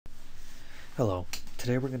Hello.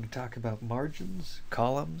 Today we're going to talk about margins,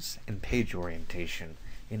 columns, and page orientation.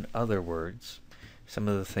 In other words, some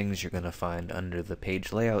of the things you're going to find under the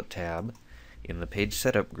Page Layout tab in the Page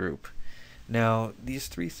Setup group. Now, these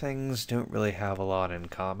three things don't really have a lot in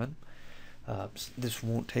common. This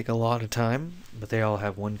won't take a lot of time, but they all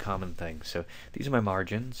have one common thing. So these are my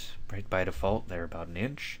margins, right? By default, they're about an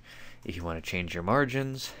inch. If you want to change your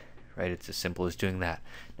margins, right, it's as simple as doing that.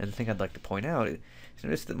 And the thing I'd like to point out is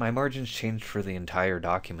notice that my margins changed for the entire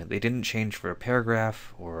document. They didn't change for a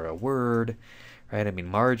paragraph or a word, right? I mean,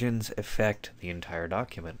 margins affect the entire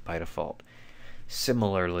document by default.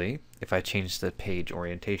 Similarly, if I change the page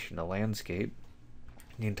orientation to landscape,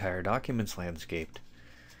 the entire document's landscaped.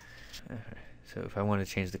 So if I want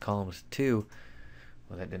to change the columns to 2,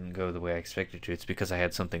 well, that didn't go the way I expected to. It's because I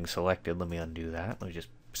had something selected. Let me undo that. Let me just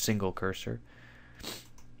single cursor.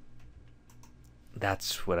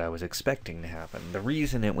 That's what I was expecting to happen. The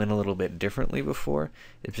reason it went a little bit differently before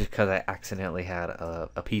is because I accidentally had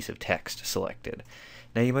a piece of text selected.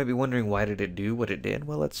 Now you might be wondering, why did it do what it did?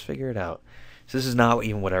 Well, let's figure it out. So this is not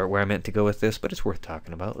even where I meant to go with this, but it's worth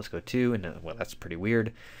talking about. Let's go 2, and well, that's pretty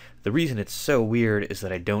weird. The reason it's so weird is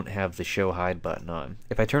that I don't have the show hide button on.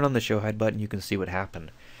 If I turn on the show hide button, you can see what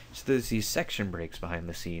happened. So there's these section breaks behind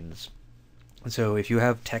the scenes. So if you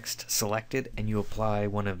have text selected and you apply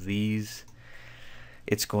one of these,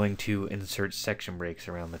 it's going to insert section breaks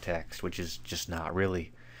around the text, which is just not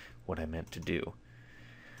really what I meant to do.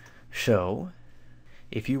 So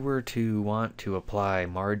if you were to want to apply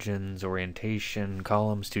margins, orientation,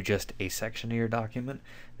 columns to just a section of your document,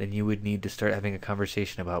 then you would need to start having a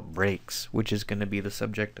conversation about breaks, which is going to be the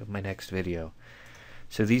subject of my next video.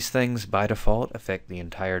 So these things by default affect the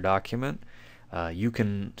entire document. You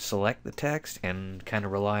can select the text and kind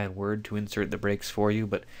of rely on Word to insert the breaks for you,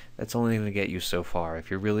 but that's only going to get you so far. If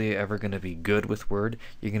you're really ever going to be good with Word,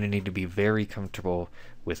 you're going to need to be very comfortable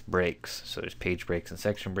with breaks. So there's page breaks and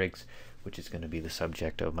section breaks, which is going to be the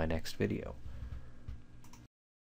subject of my next video.